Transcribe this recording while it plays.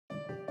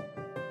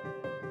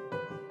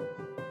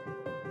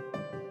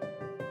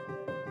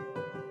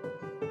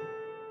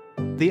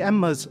The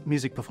MMus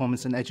Music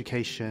Performance and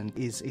Education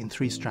is in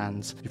 3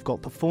 strands. You've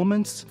got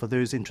performance for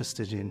those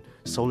interested in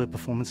solo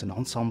performance and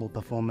ensemble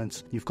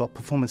performance. You've got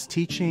performance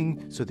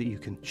teaching so that you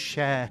can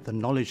share the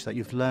knowledge that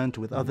you've learned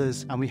with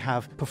others. And we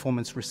have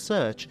performance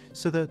research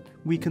so that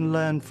we can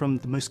learn from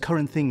the most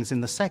current things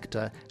in the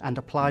sector and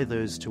apply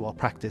those to our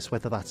practice,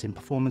 whether that's in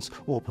performance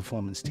or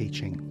performance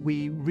teaching.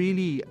 We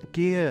really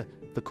gear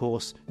the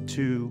course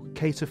to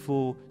cater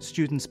for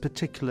students'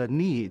 particular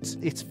needs.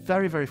 It's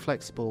very, very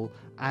flexible,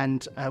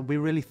 and we're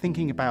really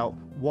thinking about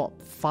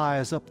what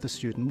fires up the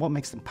student, what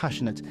makes them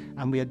passionate,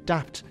 and we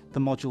adapt the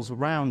modules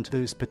around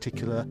those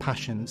particular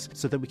passions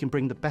so that we can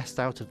bring the best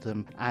out of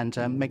them and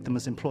make them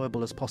as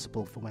employable as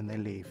possible for when they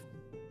leave.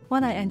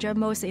 What I enjoy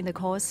most in the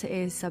course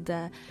is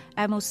the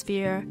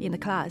atmosphere in the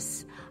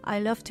class. I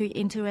love to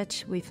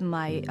interact with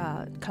my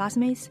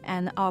classmates,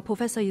 and our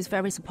professor is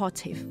very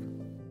supportive.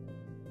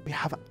 We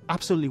have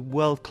absolutely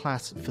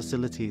world-class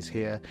facilities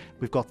here.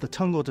 We've got the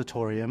Tung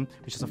Auditorium,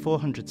 which is a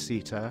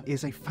 400-seater,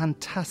 is a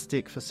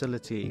fantastic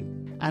facility.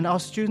 And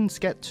our students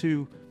get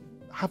to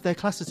have their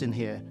classes in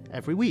here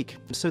every week.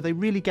 So they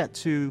really get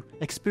to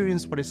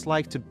experience what it's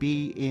like to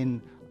be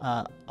in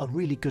a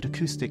really good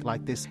acoustic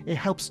like this. It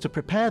helps to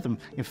prepare them,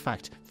 in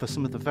fact, for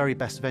some of the very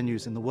best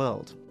venues in the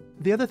world.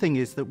 The other thing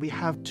is that we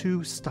have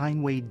 2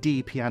 Steinway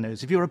D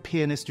pianos. If you're a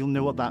pianist, you'll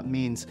know what that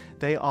means.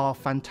 They are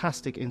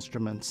fantastic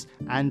instruments,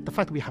 and the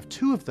fact that we have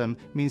 2 of them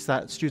means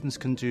that students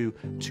can do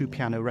 2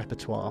 piano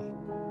repertoire.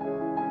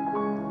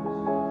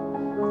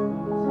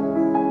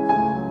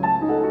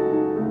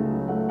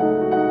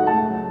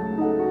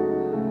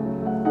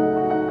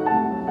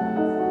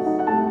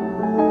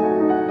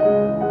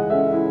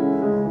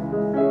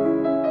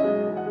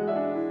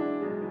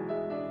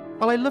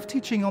 Well, I love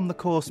teaching on the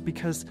course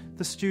because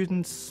the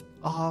students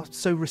are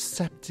so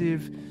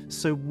receptive,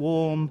 so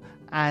warm,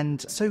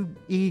 and so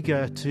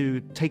eager to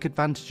take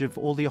advantage of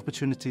all the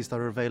opportunities that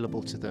are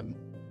available to them.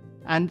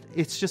 And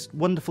it's just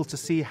wonderful to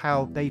see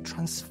how they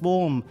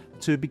transform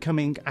to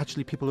becoming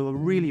actually people who are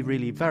really,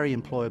 really very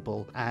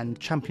employable and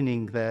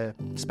championing their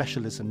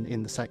specialism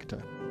in the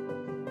sector.